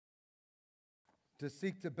To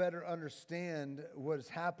seek to better understand what is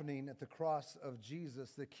happening at the cross of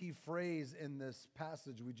Jesus, the key phrase in this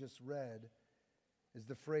passage we just read is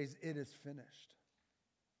the phrase, "It is finished."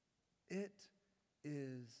 It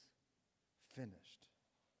is finished.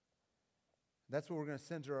 That's what we're going to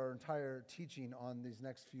center our entire teaching on these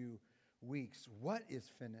next few weeks. What is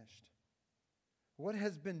finished? What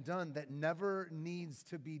has been done that never needs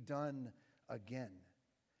to be done again?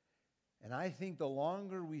 And I think the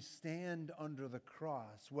longer we stand under the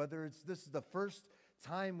cross, whether this is the first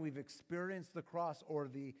time we've experienced the cross or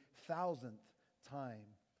the 1,000th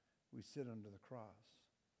time we sit under the cross,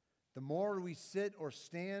 the more we sit or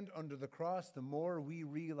stand under the cross, the more we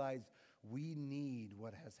realize we need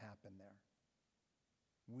what has happened there.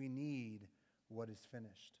 We need what is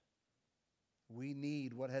finished. We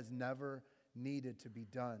need what has never needed to be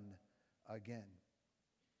done again.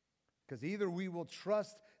 Because either we will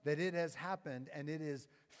trust that it has happened and it is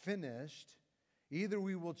finished, either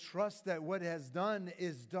we will trust that what has done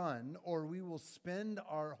is done, or we will spend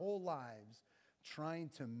our whole lives trying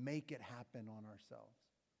to make it happen on ourselves.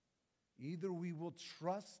 Either we will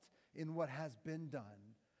trust in what has been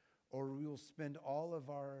done, or we will spend all of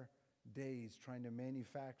our days trying to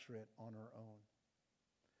manufacture it on our own.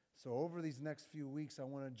 So over these next few weeks, I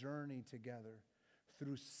want to journey together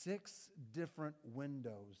through 6 different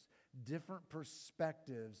windows, different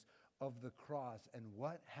perspectives of the cross and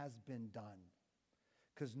what has been done.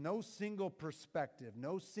 Because no single perspective,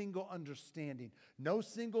 no single understanding, no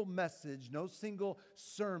single message, no single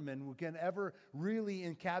sermon can ever really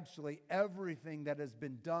encapsulate everything that has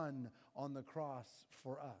been done on the cross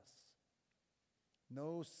for us.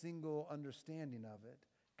 No single understanding of it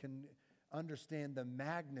can understand the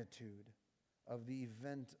magnitude of the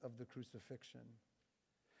event of the crucifixion.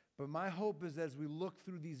 But my hope is as we look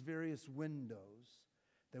through these various windows,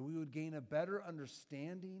 that we would gain a better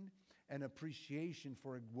understanding and appreciation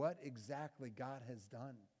for what exactly God has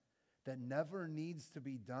done that never needs to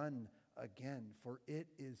be done again, for it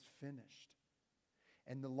is finished.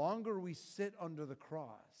 And the longer we sit under the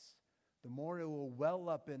cross, the more it will well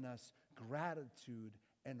up in us gratitude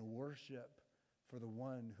and worship for the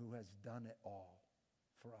one who has done it all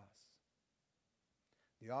for us.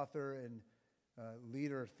 The author and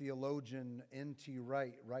leader, theologian NT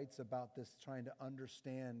Wright writes about this, trying to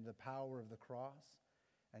understand the power of the cross.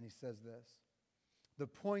 And he says this: "The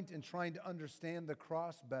point in trying to understand the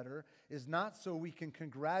cross better is not so we can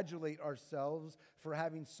congratulate ourselves for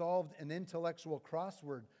having solved an intellectual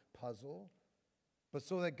crossword puzzle, but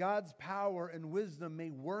so that God's power and wisdom may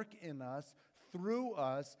work in us, through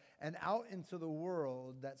us, and out into the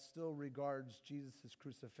world that still regards Jesus'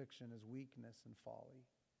 crucifixion as weakness and folly."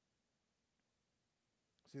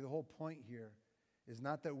 See, the whole point here is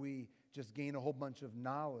not that we just gain a whole bunch of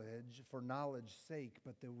knowledge for knowledge's sake,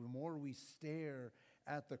 but the more we stare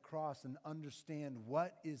at the cross and understand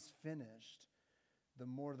what is finished, the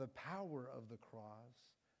more the power of the cross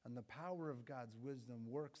and the power of God's wisdom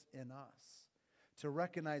works in us to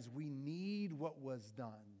recognize we need what was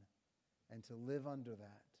done and to live under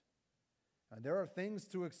that. And there are things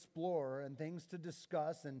to explore and things to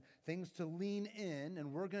discuss and things to lean in,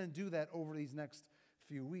 and we're going to do that over these next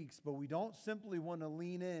few weeks. But we don't simply want to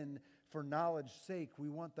lean in for knowledge's sake. We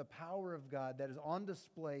want the power of God that is on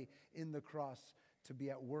display in the cross to be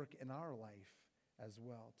at work in our life as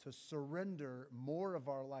well, to surrender more of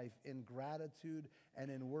our life in gratitude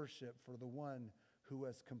and in worship for the one who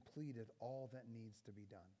has completed all that needs to be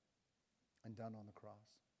done and done on the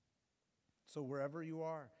cross. So wherever you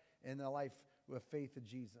are in the life of faith of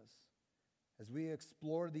Jesus, as we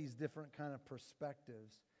explore these different kind of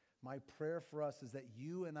perspectives, my prayer for us is that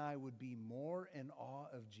you and I would be more in awe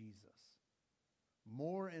of Jesus,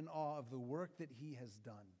 more in awe of the work that He has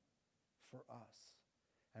done for us.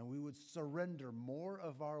 And we would surrender more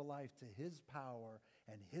of our life to His power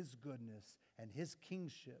and His goodness and His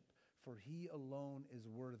kingship, for He alone is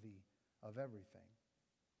worthy of everything.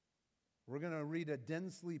 We're going to read a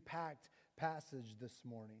densely packed passage this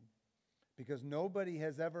morning, because nobody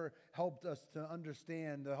has ever helped us to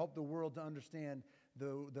understand, to help the world to understand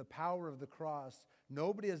the power of the cross.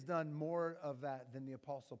 Nobody has done more of that than the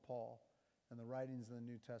Apostle Paul and the writings of the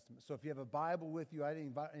New Testament. So if you have a Bible with you, I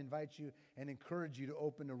invite you and encourage you to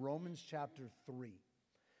open to Romans chapter 3.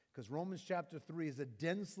 Because Romans chapter 3 is a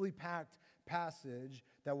densely packed passage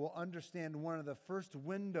that will understand one of the first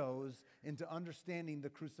windows into understanding the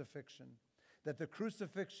crucifixion. That the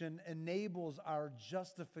crucifixion enables our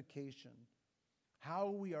justification,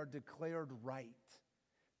 how we are declared right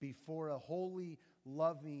before a holy,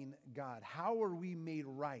 loving God. How are we made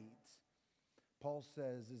right? Paul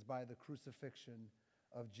says is by the crucifixion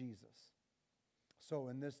of Jesus. So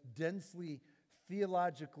in this densely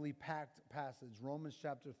theologically packed passage, Romans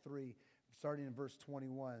chapter 3, starting in verse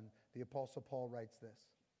 21, the Apostle Paul writes this.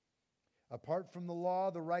 Apart from the law,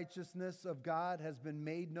 the righteousness of God has been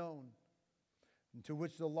made known, to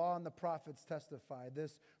which the law and the prophets testify.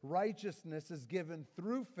 This righteousness is given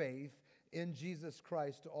through faith in Jesus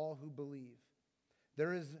Christ to all who believe.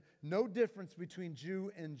 There is no difference between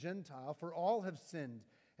Jew and Gentile, for all have sinned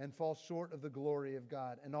and fall short of the glory of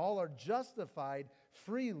God, and all are justified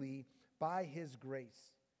freely by His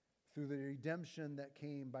grace through the redemption that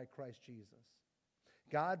came by Christ Jesus.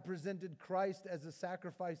 God presented Christ as a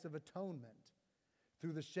sacrifice of atonement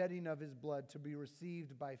through the shedding of His blood to be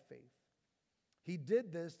received by faith. He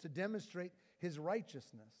did this to demonstrate His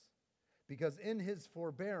righteousness, because in His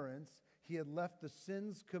forbearance He had left the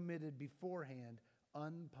sins committed beforehand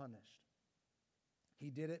unpunished. He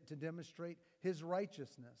did it to demonstrate His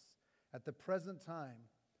righteousness at the present time,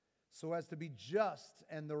 so as to be just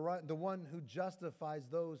and the one who justifies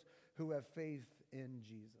those who have faith in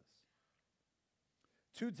Jesus.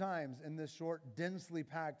 2 times in this short, densely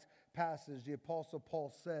packed passage, the Apostle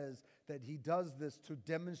Paul says that he does this to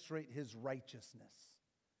demonstrate his righteousness.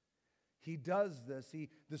 He does this.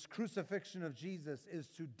 This crucifixion of Jesus is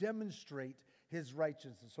to demonstrate His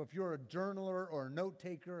righteousness. So if you're a journaler or a note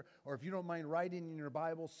taker, or if you don't mind writing in your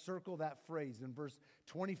Bible, circle that phrase in verse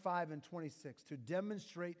 25 and 26, to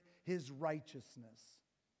demonstrate His righteousness.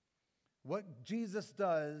 What Jesus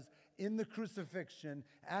does in the crucifixion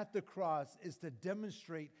at the cross is to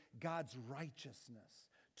demonstrate God's righteousness,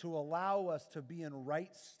 to allow us to be in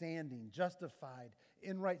right standing, justified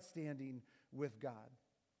in right standing with God.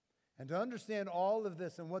 And to understand all of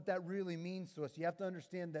this and what that really means to us, you have to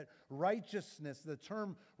understand that righteousness, the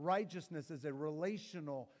term righteousness, is a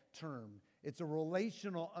relational term. It's a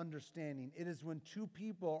relational understanding. It is when 2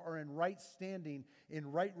 people are in right standing,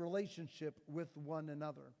 in right relationship with one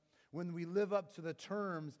another. When we live up to the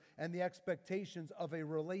terms and the expectations of a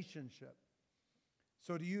relationship.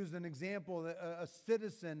 So to use an example, a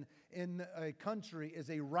citizen in a country is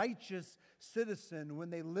a righteous citizen when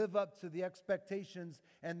they live up to the expectations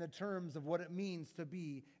and the terms of what it means to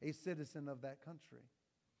be a citizen of that country.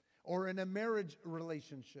 Or in a marriage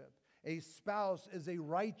relationship, a spouse is a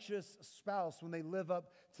righteous spouse when they live up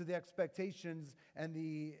to the expectations and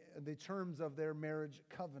the terms of their marriage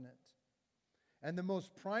covenant. And the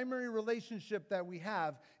most primary relationship that we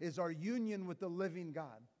have is our union with the living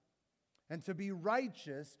God. And to be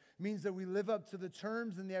righteous means that we live up to the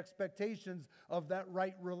terms and the expectations of that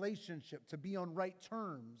right relationship, to be on right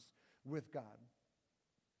terms with God.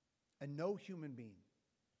 And no human being,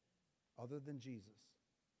 other than Jesus,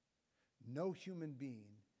 no human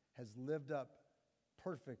being has lived up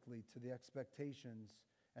perfectly to the expectations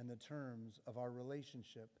and the terms of our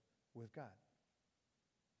relationship with God.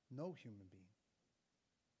 No human being.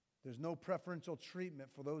 There's no preferential treatment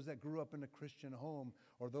for those that grew up in a Christian home,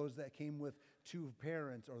 or those that came with 2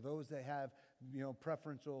 parents, or those that have,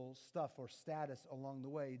 preferential stuff or status along the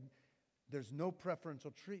way. There's no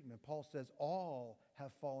preferential treatment. Paul says all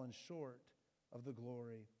have fallen short of the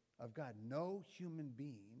glory of God. No human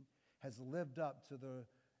being has lived up to the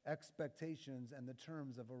expectations and the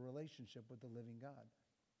terms of a relationship with the living God.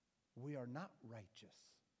 We are not righteous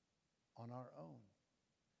on our own.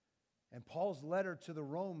 And Paul's letter to the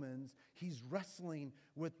Romans, he's wrestling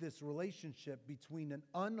with this relationship between an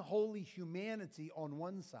unholy humanity on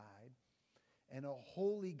one side and a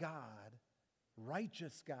holy God,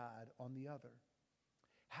 righteous God on the other.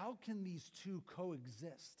 How can these 2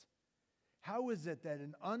 coexist? How is it that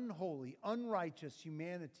an unholy, unrighteous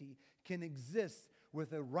humanity can exist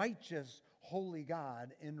with a righteous, holy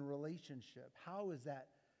God in a relationship? How is that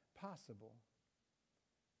possible?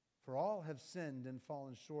 For all have sinned and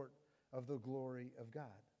fallen short of the glory of God.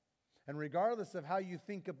 And regardless of how you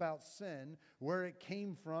think about sin, where it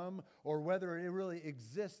came from, or whether it really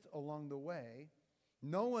exists along the way,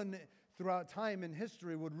 no one throughout time and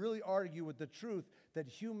history would really argue with the truth that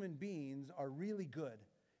human beings are really good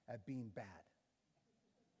at being bad.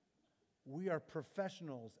 We are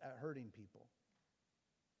professionals at hurting people.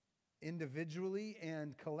 Individually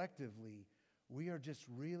and collectively, we are just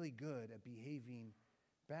really good at behaving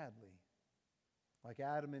badly. Like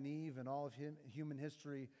Adam and Eve and all of human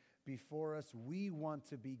history before us, we want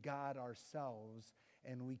to be God ourselves,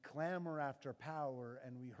 and we clamor after power,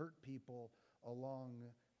 and we hurt people along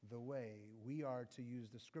the way. We are, to use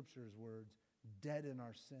the Scripture's words, dead in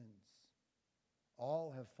our sins.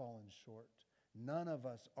 All have fallen short. None of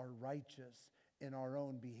us are righteous in our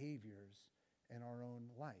own behaviors and our own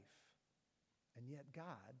life. And yet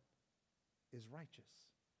God is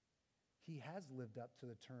righteous. He has lived up to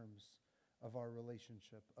the terms of our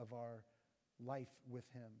relationship, of our life with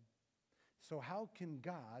Him. So how can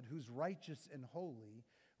God, who's righteous and holy,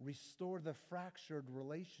 restore the fractured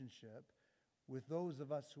relationship with those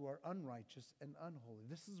of us who are unrighteous and unholy?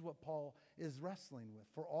 This is what Paul is wrestling with.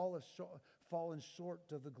 For all have fallen short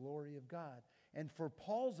of the glory of God. And for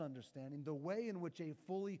Paul's understanding, the way in which a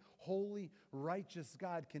fully holy, righteous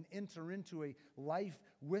God can enter into a life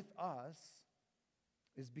with us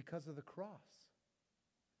is because of the cross.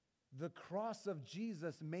 The cross of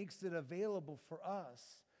Jesus makes it available for us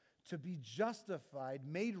to be justified,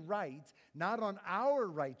 made right, not on our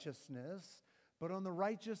righteousness, but on the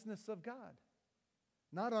righteousness of God.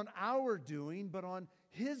 Not on our doing, but on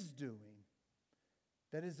His doing.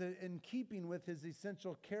 That is in keeping with His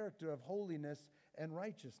essential character of holiness and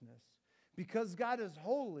righteousness. Because God is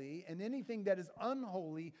holy, and anything that is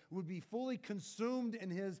unholy would be fully consumed in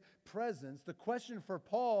His presence. The question for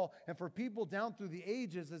Paul and for people down through the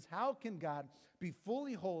ages is, how can God be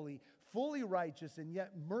fully holy, fully righteous, and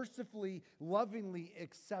yet mercifully, lovingly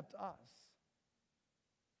accept us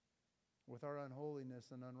with our unholiness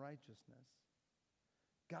and unrighteousness?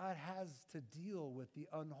 God has to deal with the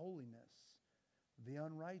unholiness, the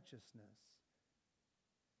unrighteousness,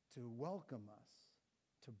 to welcome us,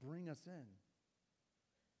 to bring us in.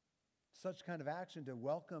 Such kind of action to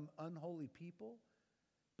welcome unholy people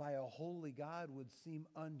by a holy God would seem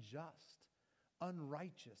unjust,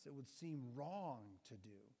 unrighteous. It would seem wrong to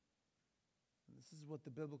do. And this is what the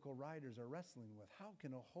biblical writers are wrestling with. How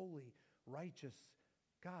can a holy, righteous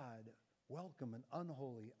God welcome an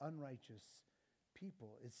unholy, unrighteous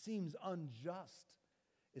people? It seems unjust.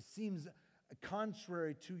 It seems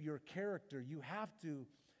contrary to your character. You have to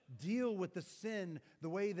deal with the sin the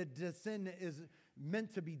way that the sin is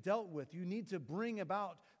meant to be dealt with. You need to bring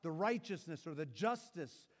about the righteousness or the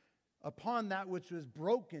justice upon that which is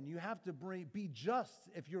broken. You have to be just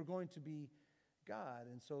if you're going to be God.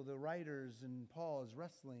 And so the writers and Paul is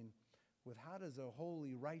wrestling with, how does a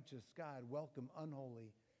holy, righteous God welcome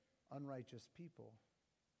unholy, unrighteous people?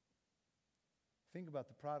 Think about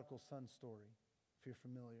the prodigal son story, if you're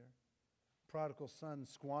familiar. Prodigal son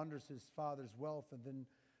squanders his father's wealth and then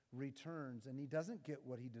returns, and he doesn't get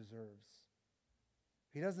what he deserves.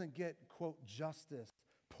 He doesn't get, quote, justice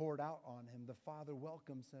poured out on him. The father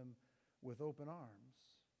welcomes him with open arms,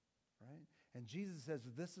 right? And Jesus says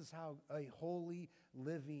this is how a holy,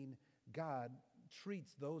 living God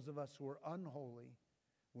treats those of us who are unholy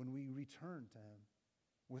when we return to Him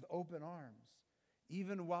with open arms,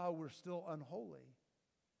 even while we're still unholy.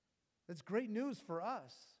 That's great news for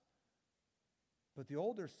us. But the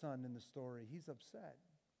older son in the story, he's upset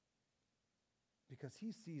because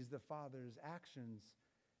he sees the father's actions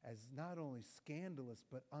as not only scandalous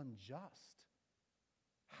but unjust.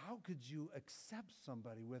 How could you accept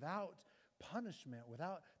somebody without punishment,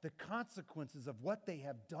 without the consequences of what they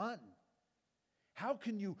have done? How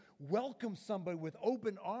can you welcome somebody with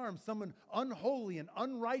open arms, someone unholy and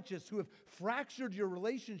unrighteous who have fractured your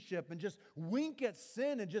relationship and just wink at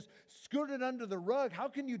sin and just skirt it under the rug? How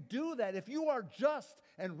can you do that? If you are just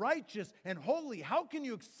and righteous and holy, how can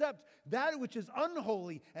you accept that which is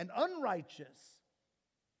unholy and unrighteous?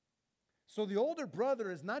 So the older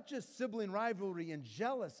brother is not just sibling rivalry and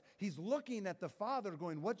jealous. He's looking at the father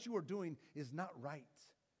going, what you are doing is not right.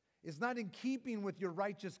 It's not in keeping with your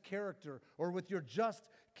righteous character or with your just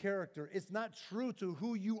character. It's not true to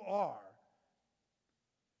who you are.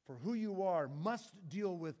 For who you are must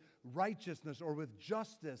deal with righteousness or with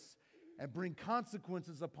justice and bring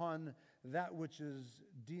consequences upon that which is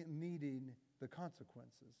needing the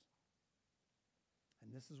consequences.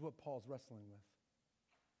 And this is what Paul's wrestling with.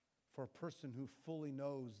 For a person who fully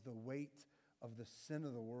knows the weight of the sin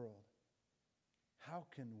of the world, how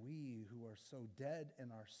can we who are so dead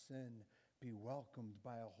in our sin be welcomed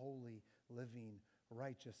by a holy, living,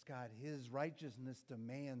 righteous God? His righteousness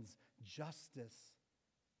demands justice.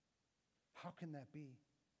 How can that be?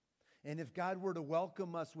 And if God were to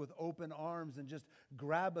welcome us with open arms and just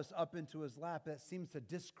grab us up into His lap, that seems to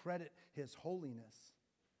discredit His holiness.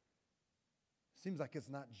 Seems like it's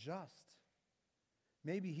not just.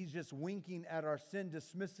 Maybe He's just winking at our sin,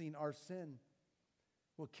 dismissing our sin.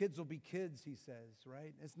 Well, kids will be kids, he says,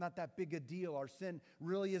 right? It's not that big a deal. Our sin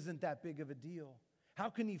really isn't that big of a deal. How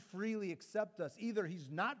can He freely accept us? Either He's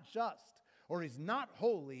not just, or He's not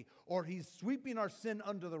holy, or He's sweeping our sin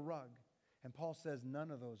under the rug. And Paul says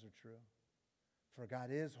none of those are true. For God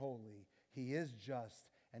is holy, He is just,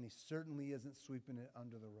 and He certainly isn't sweeping it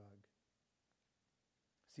under the rug.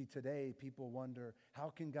 See, today people wonder,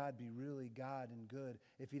 how can God be really God and good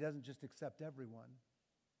if He doesn't just accept everyone?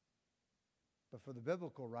 But for the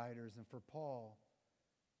biblical writers and for Paul,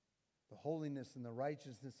 the holiness and the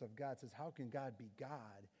righteousness of God says, how can God be God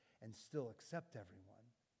and still accept everyone?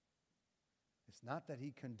 It's not that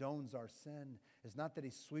he condones our sin. It's not that he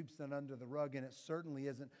sweeps it under the rug, and it certainly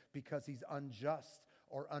isn't because he's unjust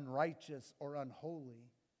or unrighteous or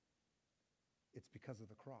unholy. It's because of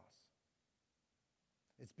the cross.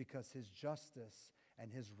 It's because his justice and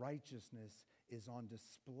his righteousness is on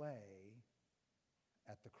display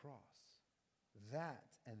at the cross. That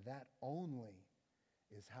and that only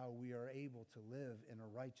is how we are able to live in a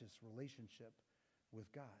righteous relationship with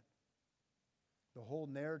God. The whole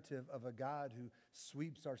narrative of a God who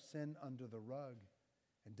sweeps our sin under the rug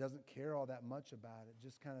and doesn't care all that much about it,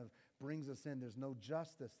 just kind of brings us in. There's no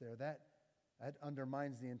justice there. That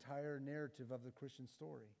undermines the entire narrative of the Christian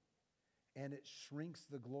story. And it shrinks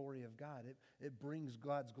the glory of God. It brings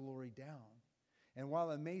God's glory down. And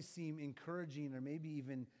while it may seem encouraging or maybe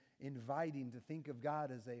even inviting to think of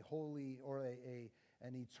God as a holy or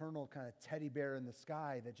an eternal kind of teddy bear in the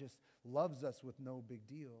sky that just loves us with no big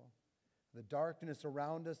deal, the darkness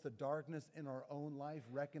around us, the darkness in our own life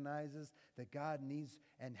recognizes that God needs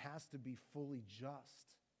and has to be fully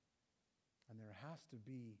just. And there has to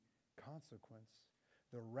be consequence.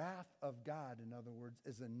 The wrath of God, in other words,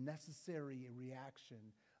 is a necessary reaction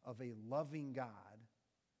of a loving God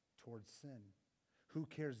towards sin, who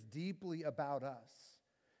cares deeply about us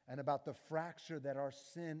and about the fracture that our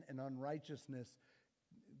sin and unrighteousness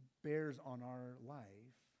bears on our life,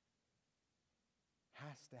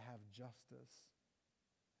 has to have justice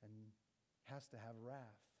and has to have wrath.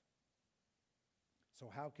 So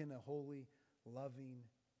how can a holy, loving,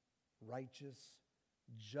 righteous,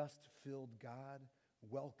 just-filled God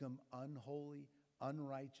welcome unholy,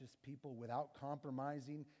 unrighteous people without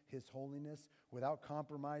compromising his holiness, without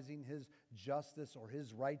compromising his justice or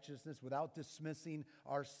his righteousness, without dismissing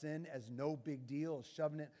our sin as no big deal,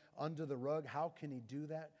 shoving it under the rug? How can he do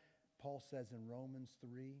that? Paul says in Romans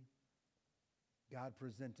 3, God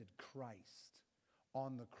presented Christ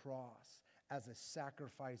on the cross as a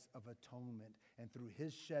sacrifice of atonement. And through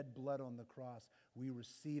his shed blood on the cross, we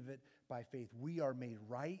receive it by faith. We are made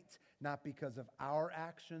right, not because of our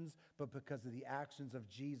actions, but because of the actions of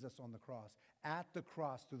Jesus on the cross. At the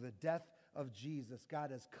cross, through the death of Jesus,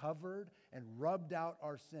 God has covered and rubbed out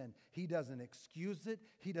our sin. He doesn't excuse it.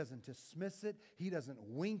 He doesn't dismiss it. He doesn't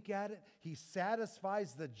wink at it. He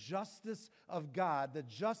satisfies the justice of God. The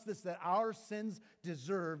justice that our sins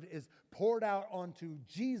deserved is poured out onto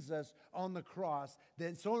Jesus on the cross.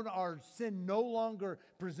 Then so our sin no longer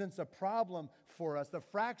presents a problem for us. The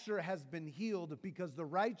fracture has been healed because the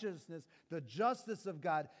righteousness, the justice of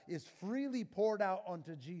God is freely poured out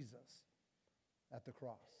onto Jesus at the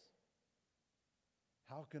cross.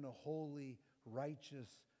 How can a holy, righteous,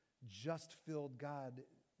 just-filled God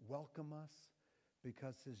welcome us?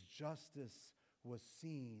 Because his justice was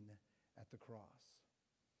seen at the cross.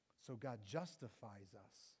 So God justifies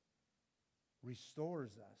us,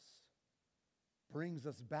 restores us, brings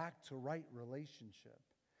us back to right relationship,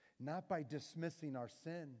 not by dismissing our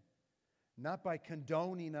sin, not by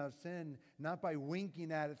condoning our sin, not by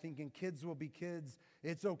winking at it, thinking kids will be kids,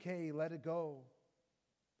 it's okay, let it go.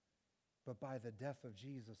 But by the death of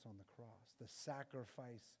Jesus on the cross, the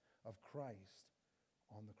sacrifice of Christ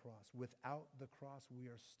on the cross. Without the cross, we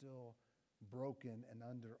are still broken and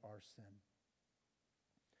under our sin.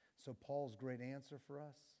 So Paul's great answer for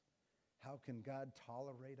us, how can God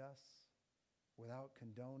tolerate us without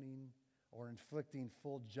condoning or inflicting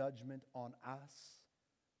full judgment on us,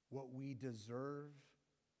 what we deserve?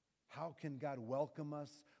 How can God welcome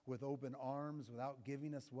us with open arms without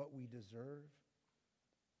giving us what we deserve?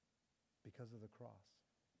 Because of the cross.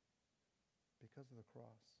 Because of the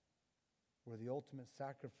cross. Where the ultimate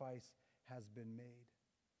sacrifice has been made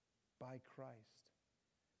by Christ.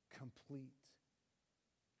 Complete.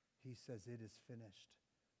 He says it is finished.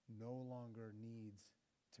 No longer needs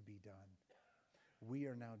to be done. We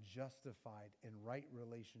are now justified in right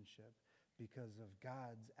relationship because of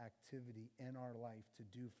God's activity in our life to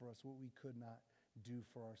do for us what we could not do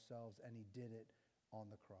for ourselves, and he did it on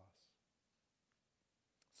the cross.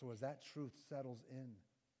 So as that truth settles in,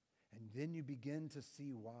 and then you begin to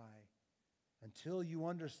see why, until you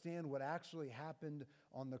understand what actually happened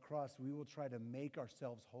on the cross, we will try to make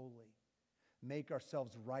ourselves holy, make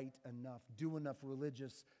ourselves right enough, do enough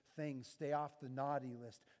religious things, stay off the naughty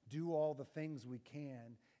list, do all the things we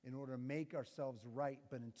can in order to make ourselves right.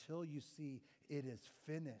 But until you see it is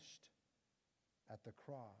finished at the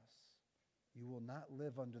cross, you will not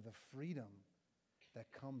live under the freedom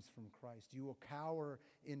that comes from Christ. You will cower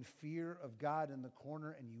in fear of God in the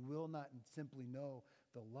corner, and you will not simply know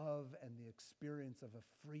the love and the experience of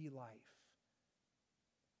a free life.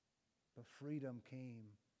 But freedom came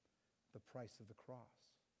at the price of the cross.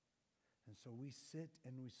 And so we sit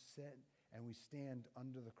and we stand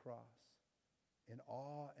under the cross, in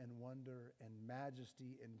awe and wonder and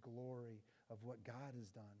majesty and glory of what God has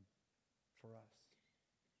done for us.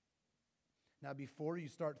 Now, before you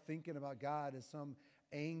start thinking about God as some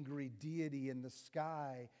angry deity in the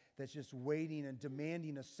sky that's just waiting and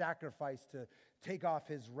demanding a sacrifice to take off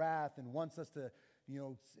his wrath and wants us to,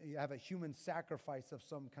 have a human sacrifice of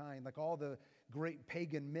some kind, like all the great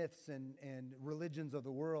pagan myths and religions of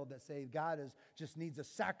the world that say God just needs a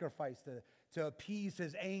sacrifice to appease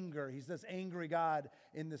his anger. He's this angry God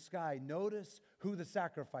in the sky. Notice who the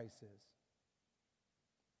sacrifice is.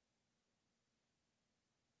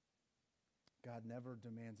 God never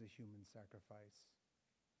demands a human sacrifice.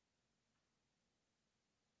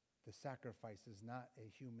 The sacrifice is not a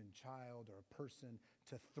human child or a person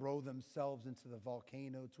to throw themselves into the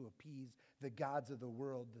volcano to appease the gods of the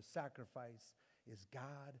world. The sacrifice is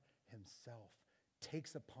God himself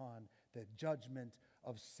takes upon the judgment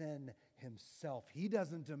of sin himself. He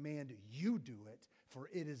doesn't demand you do it, for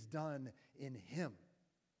it is done in him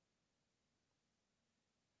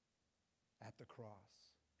at the cross.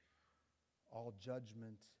 All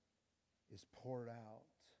judgment is poured out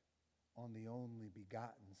on the only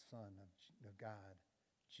begotten Son of God,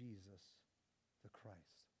 Jesus the Christ.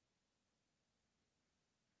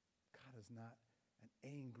 God is not an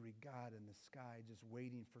angry God in the sky just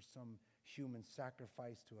waiting for some human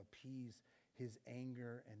sacrifice to appease his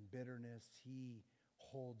anger and bitterness. He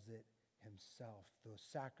holds it himself. The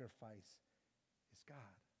sacrifice is God.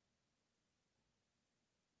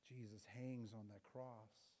 Jesus hangs on that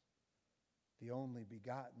cross. The only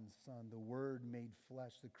begotten Son, the Word made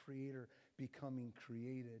flesh, the Creator becoming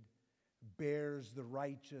created, bears the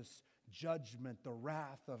righteous judgment, the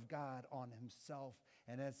wrath of God on himself.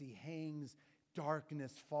 And as he hangs,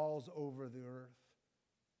 darkness falls over the earth.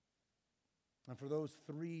 And for those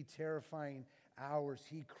 3 terrifying hours,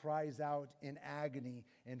 he cries out in agony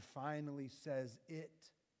and finally says,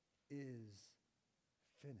 "It is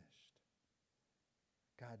finished."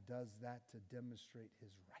 God does that to demonstrate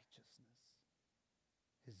his righteousness,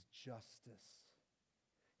 his justice.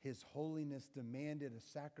 His holiness demanded a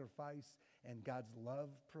sacrifice, and God's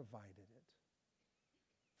love provided it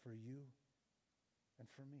for you and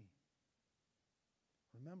for me.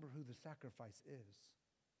 Remember who the sacrifice is.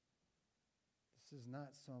 This is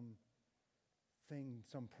not some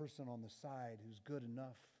person on the side who's good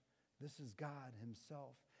enough. This is God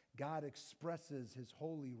himself. God expresses his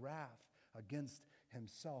holy wrath against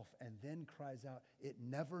himself and then cries out, "It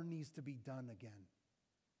never needs to be done again."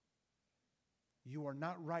 You are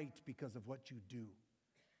not right because of what you do.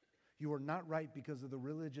 You are not right because of the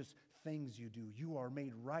religious things you do. You are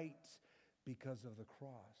made right because of the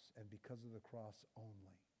cross and because of the cross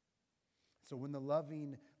only. So when the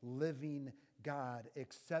loving, living God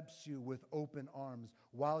accepts you with open arms,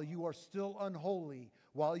 while you are still unholy,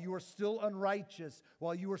 while you are still unrighteous,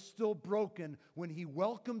 while you are still broken, when he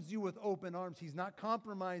welcomes you with open arms, he's not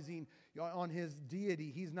compromising on his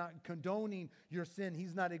deity. He's not condoning your sin.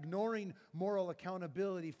 He's not ignoring moral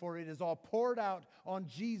accountability, for it is all poured out on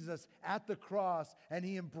Jesus at the cross, and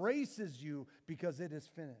he embraces you because it is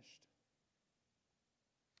finished.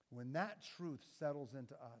 When that truth settles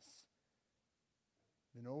into us,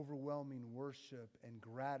 then overwhelming worship and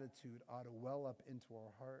gratitude ought to well up into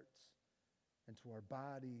our hearts and to our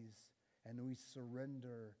bodies, and we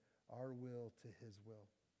surrender our will to his will.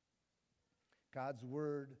 God's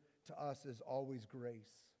word to us is always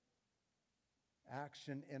grace.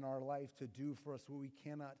 Action in our life to do for us what we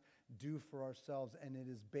cannot do for ourselves, and it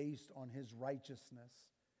is based on his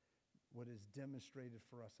righteousness, what is demonstrated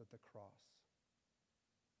for us at the cross.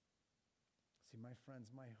 See, my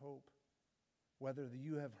friends, my hope, whether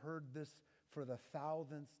you have heard this for the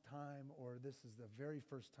 1,000th time or this is the very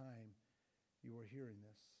first time you are hearing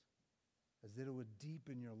this, is that it would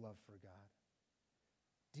deepen your love for God,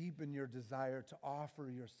 deepen your desire to offer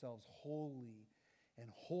yourselves holy and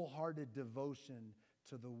wholehearted devotion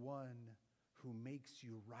to the one who makes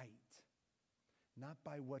you right, not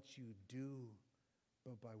by what you do,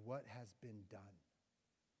 but by what has been done.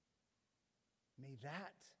 May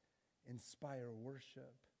that inspire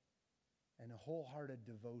worship and a wholehearted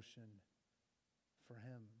devotion for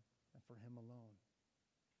him and for him alone.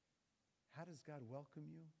 How does God welcome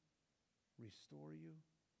you, restore you?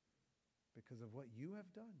 Because of what you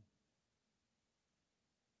have done?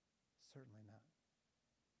 Certainly not.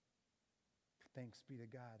 Thanks be to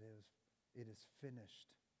God, it is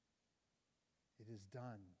finished. It is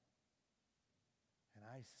done. And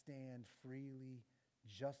I stand freely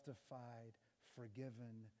justified,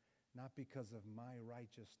 forgiven, not because of my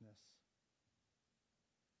righteousness,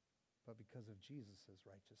 but because of Jesus'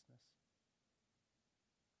 righteousness.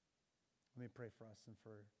 Let me pray for us and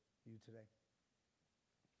for you today.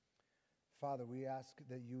 Father, we ask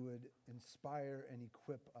that you would inspire and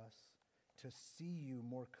equip us to see you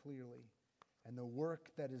more clearly and the work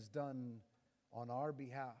that is done on our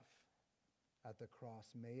behalf at the cross.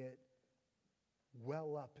 May it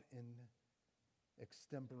well up in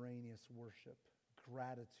extemporaneous worship,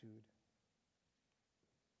 gratitude,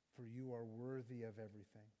 for you are worthy of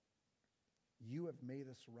everything. You have made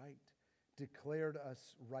us right, declared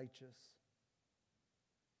us righteous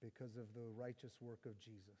because of the righteous work of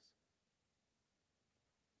Jesus.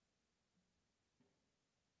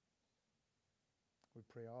 We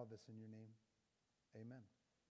pray all this in your name. Amen.